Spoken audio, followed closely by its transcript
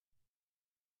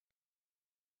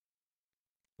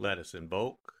Let us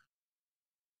invoke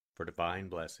for divine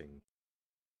blessing.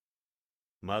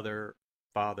 Mother,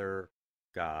 Father,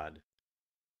 God,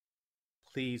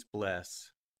 please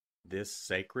bless this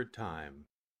sacred time.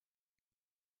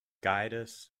 Guide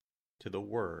us to the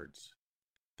words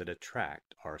that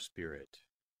attract our spirit.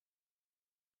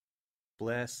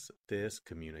 Bless this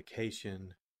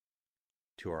communication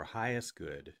to our highest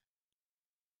good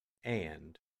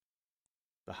and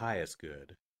the highest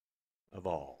good of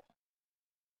all.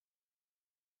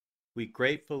 We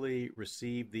gratefully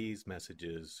receive these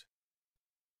messages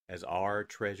as our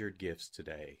treasured gifts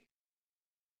today.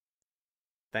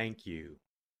 Thank you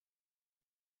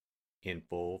in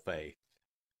full faith.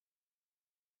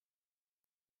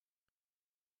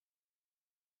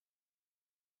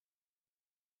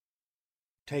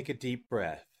 Take a deep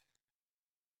breath.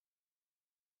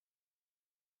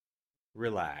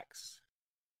 Relax.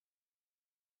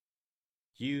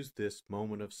 Use this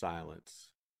moment of silence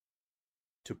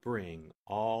to bring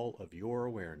all of your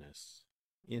awareness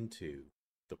into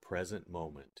the present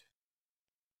moment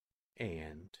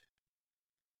and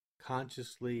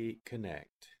consciously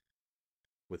connect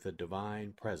with the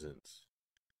divine presence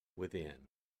within.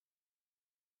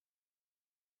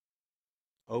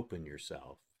 Open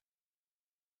yourself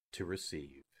to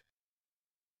receive.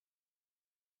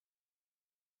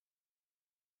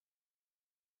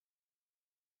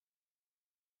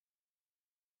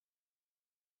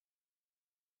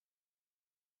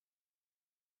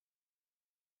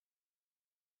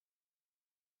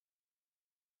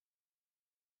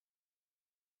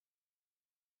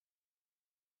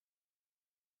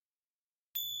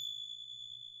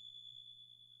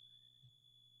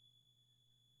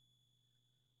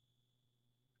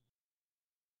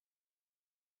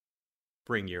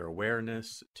 Bring your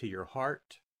awareness to your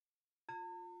heart.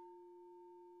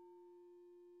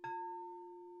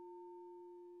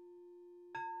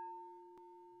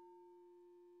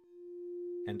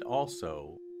 And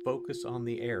also focus on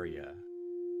the area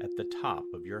at the top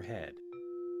of your head.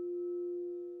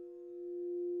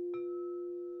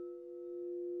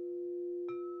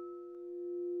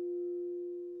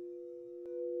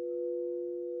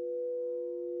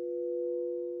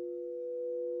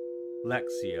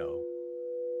 Lectio.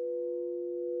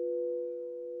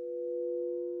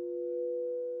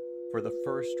 For the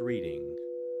first reading,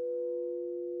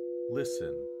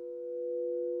 listen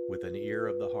with an ear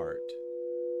of the heart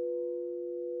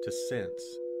to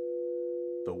sense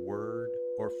the word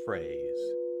or phrase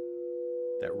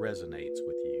that resonates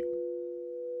with you.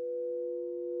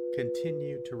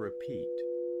 Continue to repeat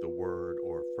the word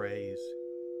or phrase.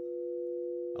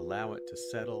 Allow it to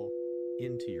settle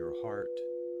into your heart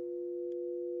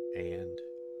and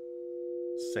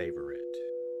savor it.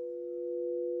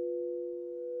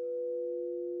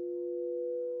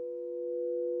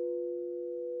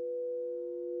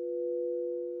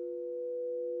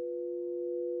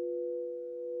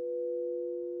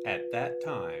 At that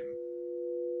time,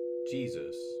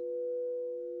 Jesus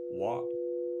walked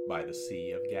by the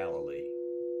Sea of Galilee,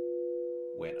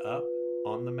 went up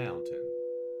on the mountain,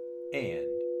 and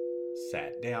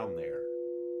sat down there.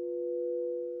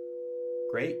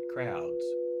 Great crowds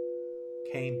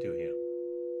came to him,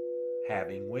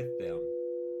 having with them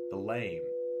the lame,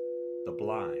 the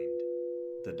blind,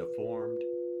 the deformed,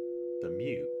 the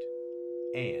mute,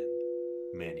 and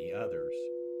many others.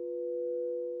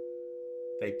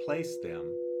 They placed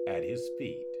them at his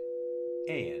feet,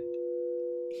 and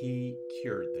he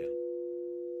cured them.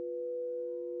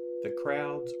 The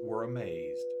crowds were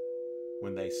amazed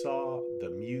when they saw the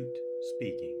mute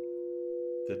speaking,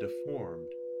 the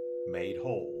deformed made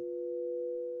whole,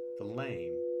 the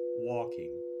lame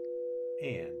walking,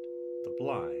 and the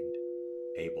blind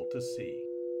able to see.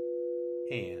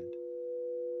 And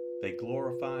they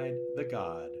glorified the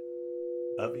God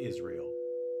of Israel.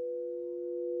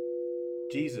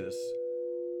 Jesus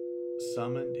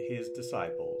summoned his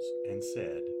disciples and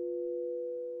said,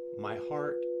 "My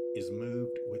heart is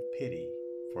moved with pity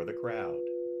for the crowd,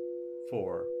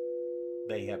 for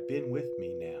they have been with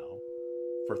me now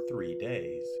for 3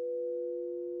 days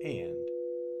and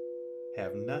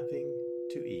have nothing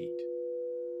to eat.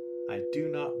 I do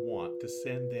not want to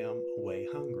send them away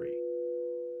hungry,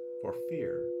 for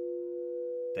fear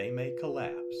they may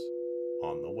collapse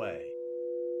on the way."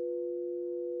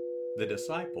 The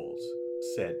disciples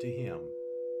said to him,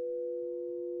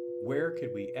 "Where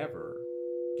could we ever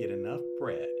get enough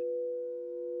bread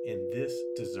in this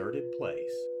deserted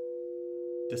place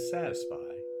to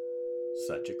satisfy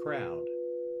such a crowd?"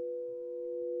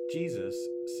 Jesus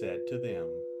said to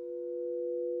them,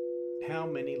 "How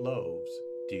many loaves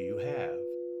do you have?"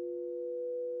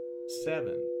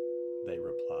 "7," they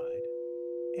replied.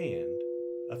 and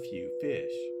a few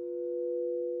fish.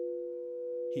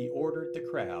 He ordered the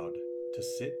crowd to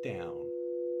sit down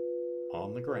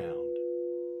on the ground.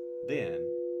 Then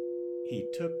he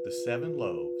took the 7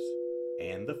 loaves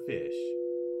and the fish,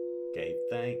 gave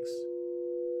thanks,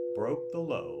 broke the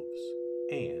loaves,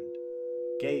 and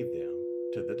gave them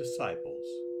to the disciples,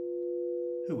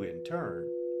 who in turn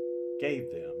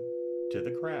gave them to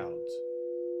the crowds.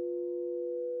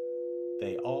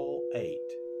 They all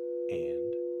ate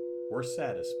and were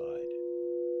satisfied.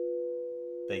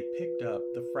 They picked up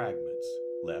the fragments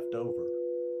left over,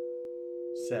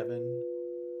 7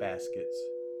 baskets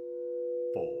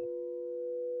full.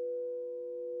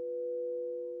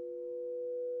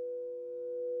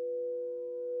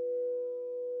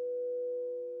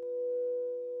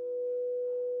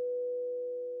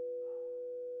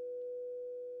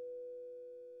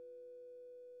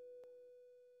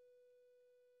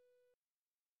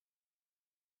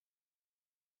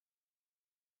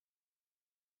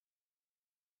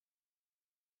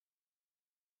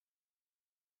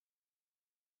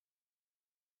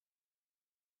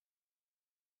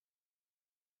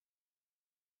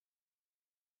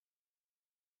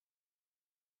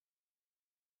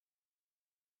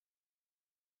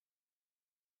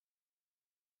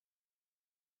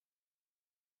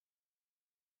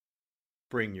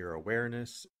 Bring your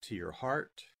awareness to your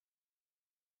heart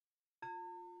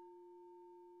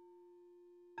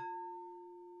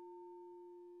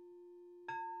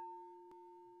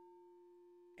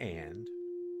and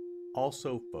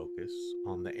also focus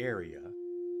on the area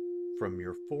from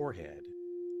your forehead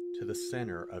to the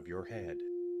center of your head.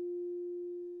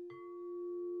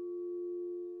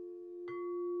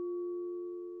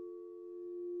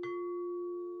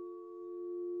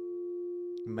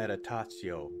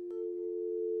 Meditatio.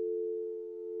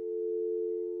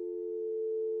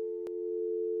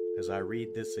 As I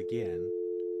read this again,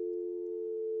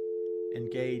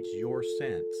 engage your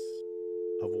sense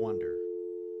of wonder.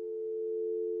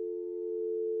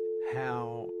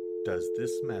 How does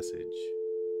this message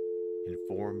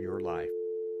inform your life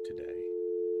today?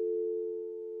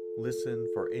 Listen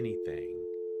for anything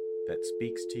that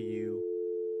speaks to you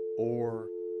or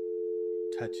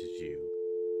touches you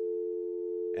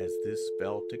as this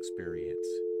felt experience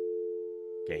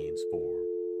gains form.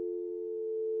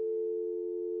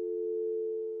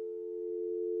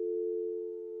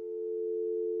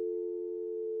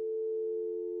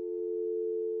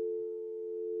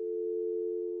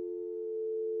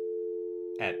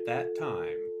 At that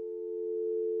time,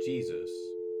 Jesus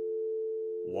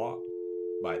walked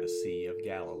by the Sea of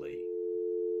Galilee,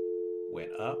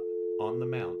 went up on the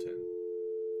mountain,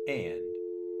 and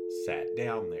sat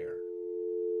down there.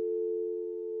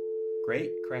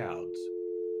 Great crowds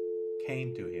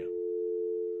came to him,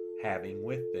 having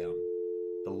with them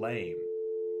the lame,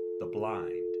 the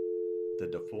blind, the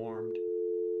deformed,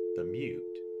 the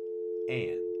mute,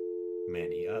 and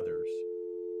many others.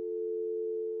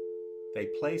 They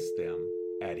placed them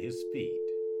at his feet,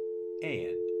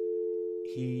 and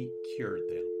he cured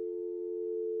them.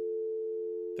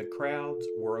 The crowds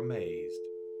were amazed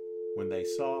when they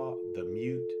saw the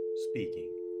mute speaking,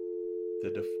 the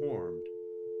deformed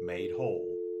made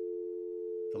whole,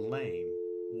 the lame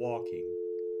walking,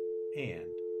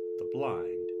 and the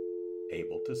blind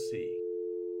able to see.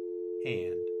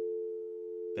 And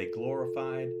they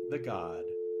glorified the God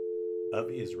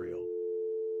of Israel.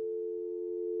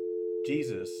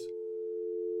 Jesus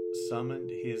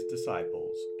summoned his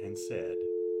disciples and said,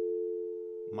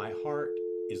 "My heart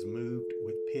is moved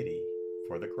with pity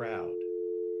for the crowd,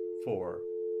 for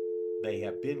they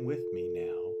have been with me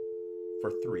now for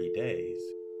 3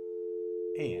 days,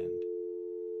 and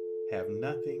have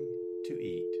nothing to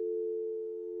eat.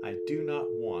 I do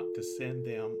not want to send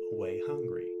them away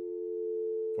hungry,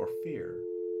 for fear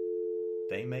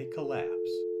they may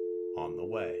collapse on the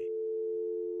way."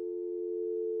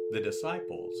 The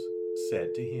disciples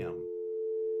said to him,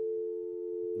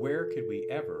 "Where could we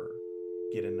ever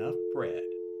get enough bread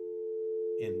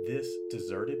in this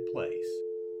deserted place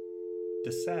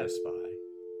to satisfy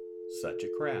such a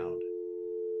crowd?"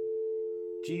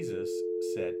 Jesus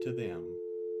said to them,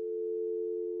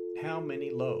 "How many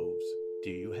loaves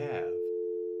do you have?"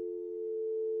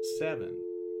 "7,"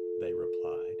 they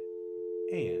replied,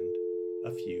 "and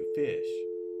a few fish."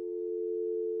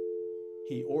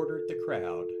 He ordered the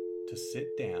crowd to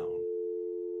sit down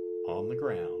on the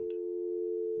ground.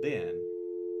 Then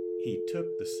he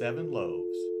took the 7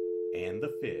 loaves and the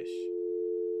fish,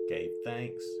 gave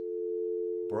thanks,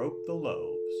 broke the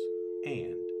loaves,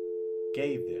 and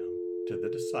gave them to the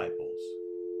disciples,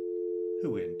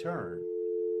 who in turn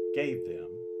gave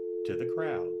them to the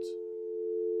crowds.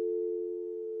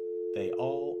 They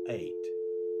all ate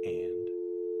and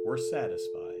were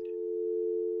satisfied.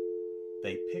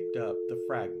 They picked up the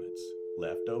fragments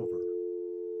left over,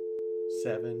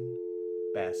 7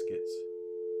 baskets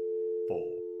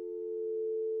full.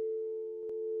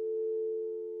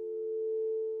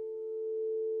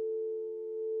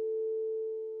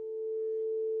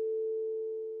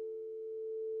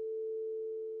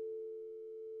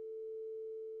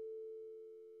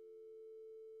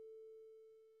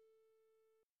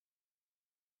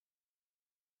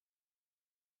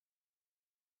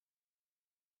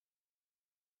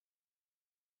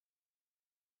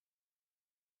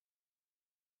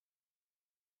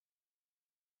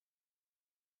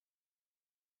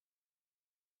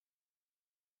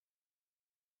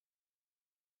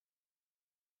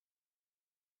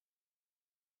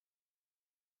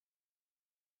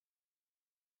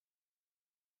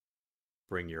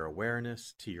 Bring your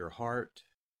awareness to your heart.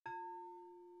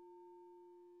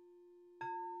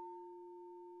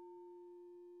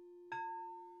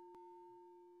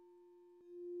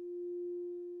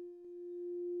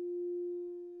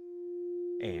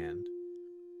 And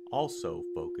also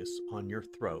focus on your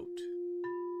throat.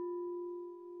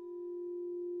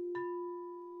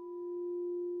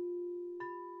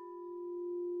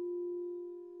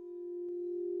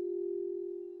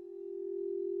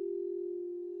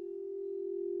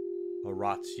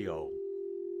 Oratio.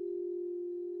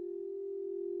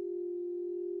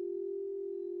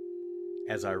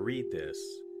 As I read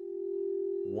this,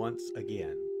 once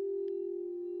again,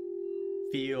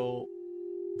 feel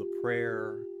the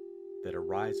prayer that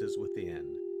arises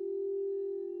within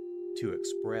to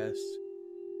express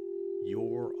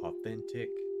your authentic,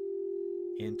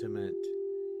 intimate,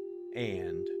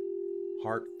 and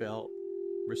heartfelt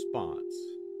response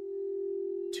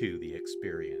to the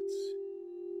experience.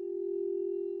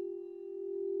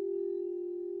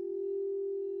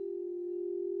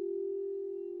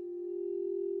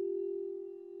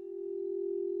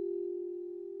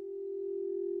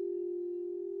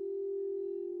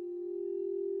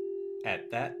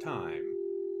 At that time,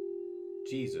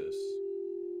 Jesus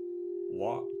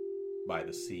walked by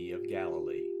the Sea of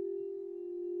Galilee,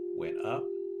 went up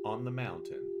on the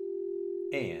mountain,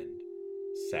 and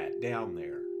sat down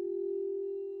there.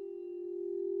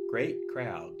 Great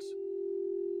crowds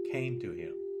came to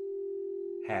him,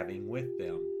 having with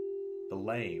them the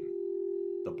lame,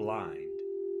 the blind,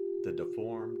 the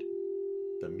deformed,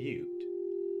 the mute,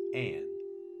 and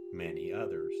many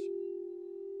others.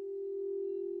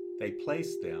 They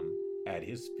placed them at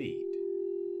his feet,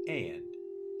 and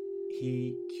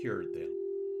he cured them.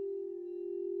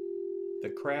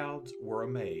 The crowds were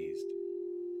amazed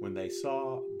when they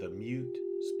saw the mute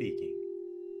speaking,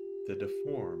 the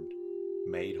deformed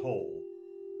made whole,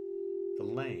 the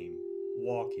lame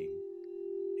walking,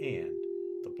 and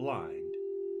the blind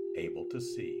able to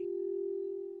see.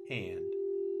 And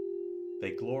they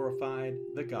glorified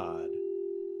the God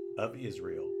of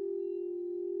Israel.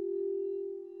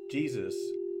 Jesus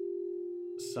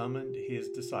summoned his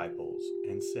disciples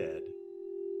and said,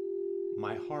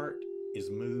 "My heart is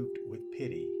moved with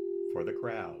pity for the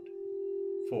crowd,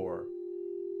 for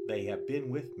they have been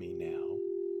with me now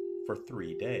for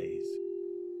 3 days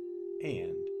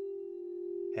and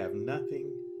have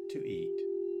nothing to eat.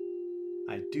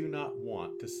 I do not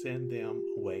want to send them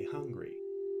away hungry,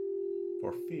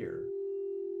 for fear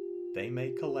they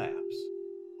may collapse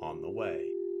on the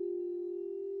way."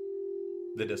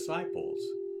 The disciples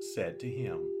said to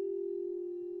him,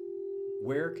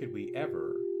 "Where could we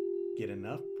ever get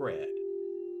enough bread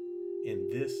in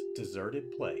this deserted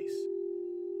place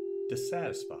to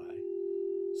satisfy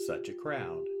such a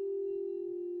crowd?"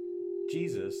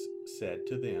 Jesus said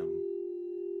to them,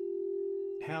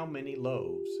 "How many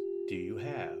loaves do you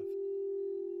have?"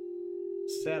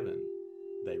 "7,"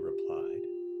 they replied,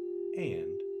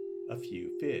 "and a few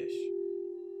fish."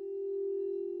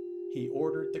 He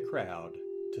ordered the crowd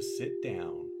to sit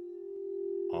down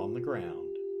on the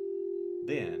ground.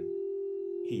 Then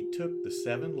he took the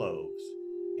 7 loaves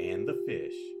and the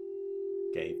fish,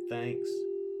 gave thanks,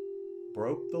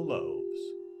 broke the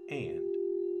loaves, and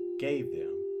gave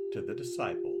them to the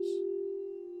disciples,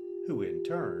 who in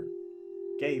turn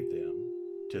gave them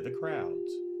to the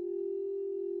crowds.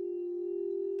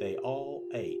 They all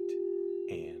ate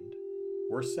and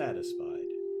were satisfied.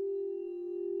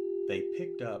 They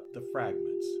picked up the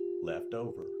fragments left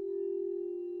over,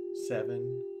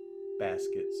 7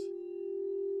 baskets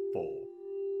full.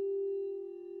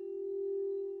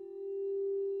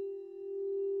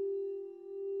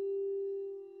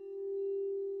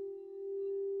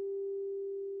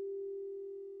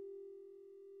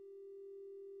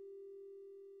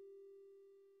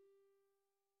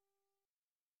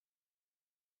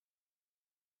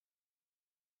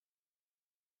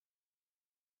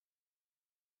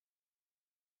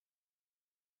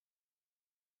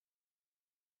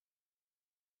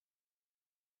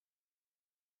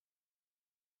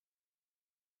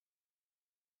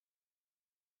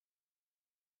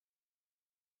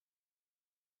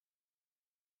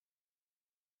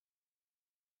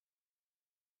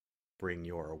 Bring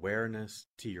your awareness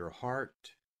to your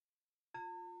heart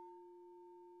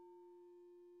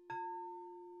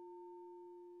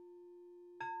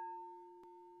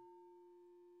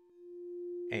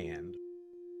and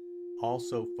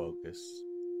also focus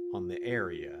on the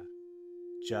area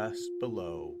just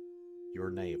below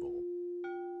your navel.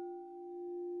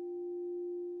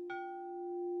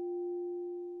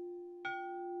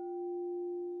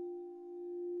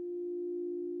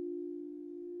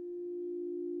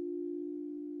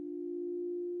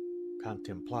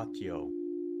 Contemplatio.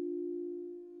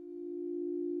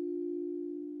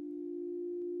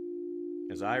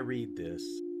 As I read this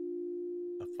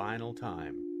a final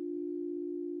time,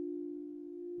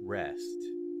 rest.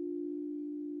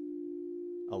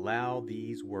 Allow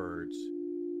these words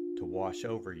to wash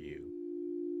over you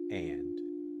and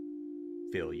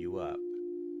fill you up.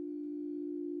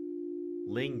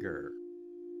 Linger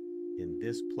in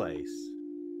this place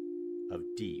of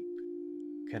deep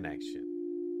connection.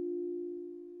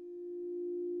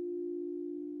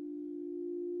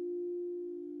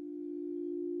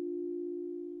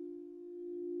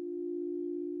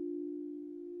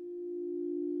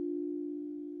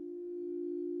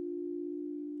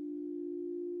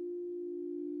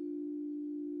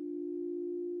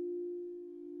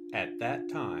 At that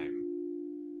time,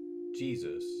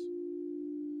 Jesus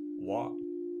walked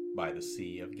by the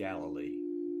Sea of Galilee,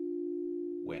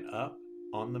 went up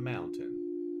on the mountain,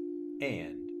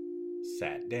 and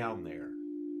sat down there.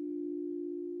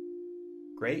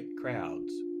 Great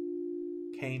crowds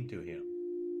came to him,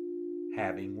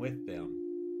 having with them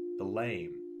the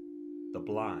lame, the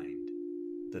blind,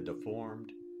 the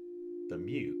deformed, the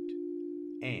mute,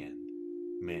 and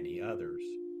many others.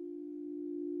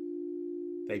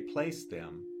 They placed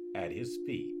them at his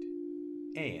feet,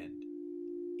 and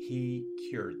he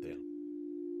cured them.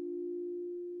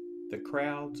 The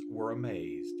crowds were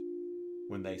amazed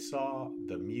when they saw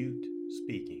the mute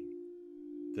speaking,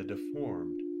 the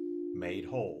deformed made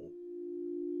whole,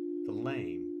 the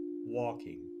lame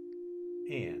walking,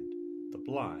 and the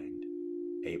blind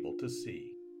able to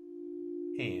see.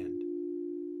 And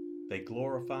they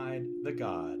glorified the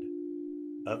God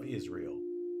of Israel.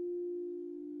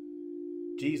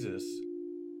 Jesus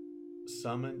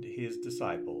summoned his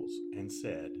disciples and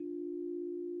said,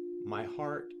 "My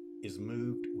heart is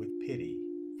moved with pity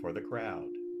for the crowd,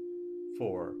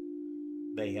 for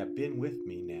they have been with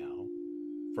me now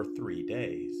for 3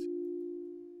 days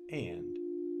and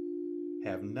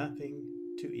have nothing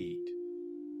to eat.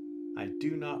 I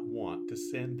do not want to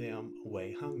send them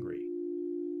away hungry,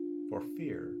 for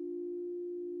fear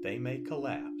they may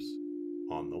collapse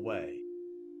on the way."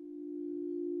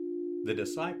 The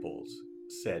disciples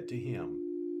said to him,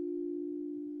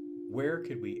 "Where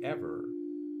could we ever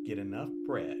get enough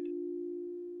bread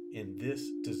in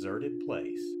this deserted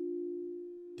place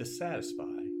to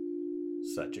satisfy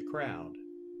such a crowd?"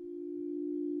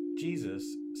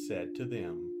 Jesus said to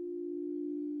them,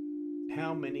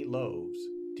 "How many loaves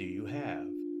do you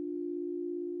have?"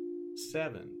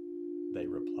 "7," they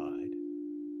replied,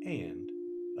 "and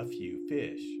a few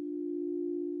fish."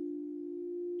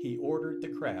 He ordered the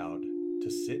crowd to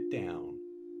sit down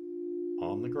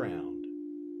on the ground.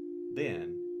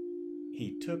 Then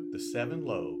he took the 7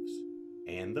 loaves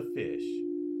and the fish,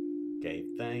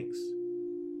 gave thanks,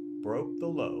 broke the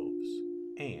loaves,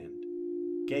 and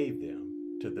gave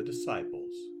them to the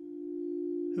disciples,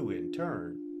 who in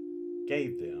turn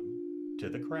gave them to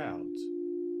the crowds.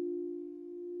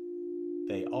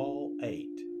 They all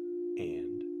ate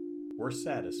and were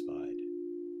satisfied.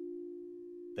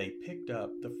 They picked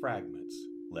up the fragments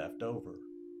left over,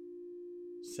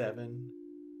 7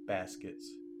 baskets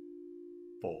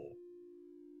full.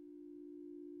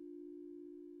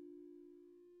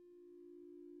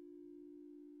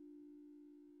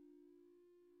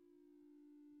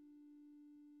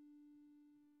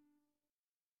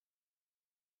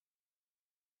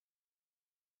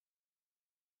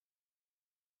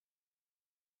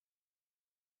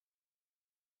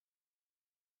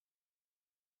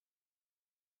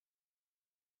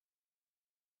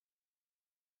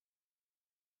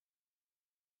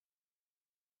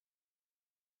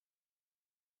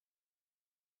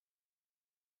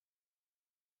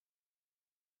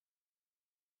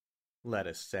 Let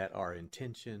us set our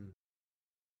intention.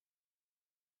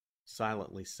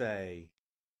 Silently say,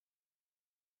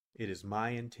 "It is my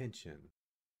intention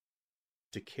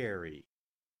to carry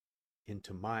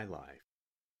into my life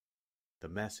the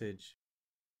message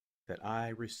that I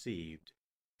received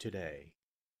today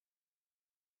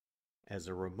as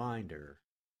a reminder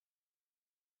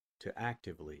to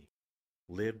actively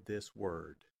live this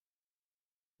word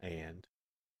and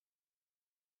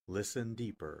listen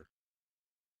deeper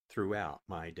throughout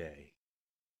my day.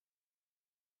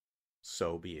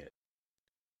 So be it.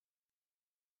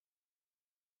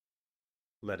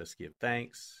 Let us give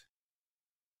thanks.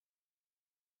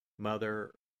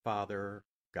 Mother, Father,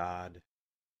 God,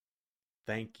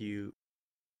 thank you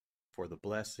for the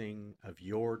blessing of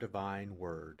your divine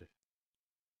word.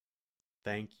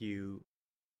 Thank you,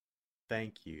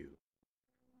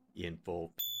 in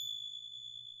full.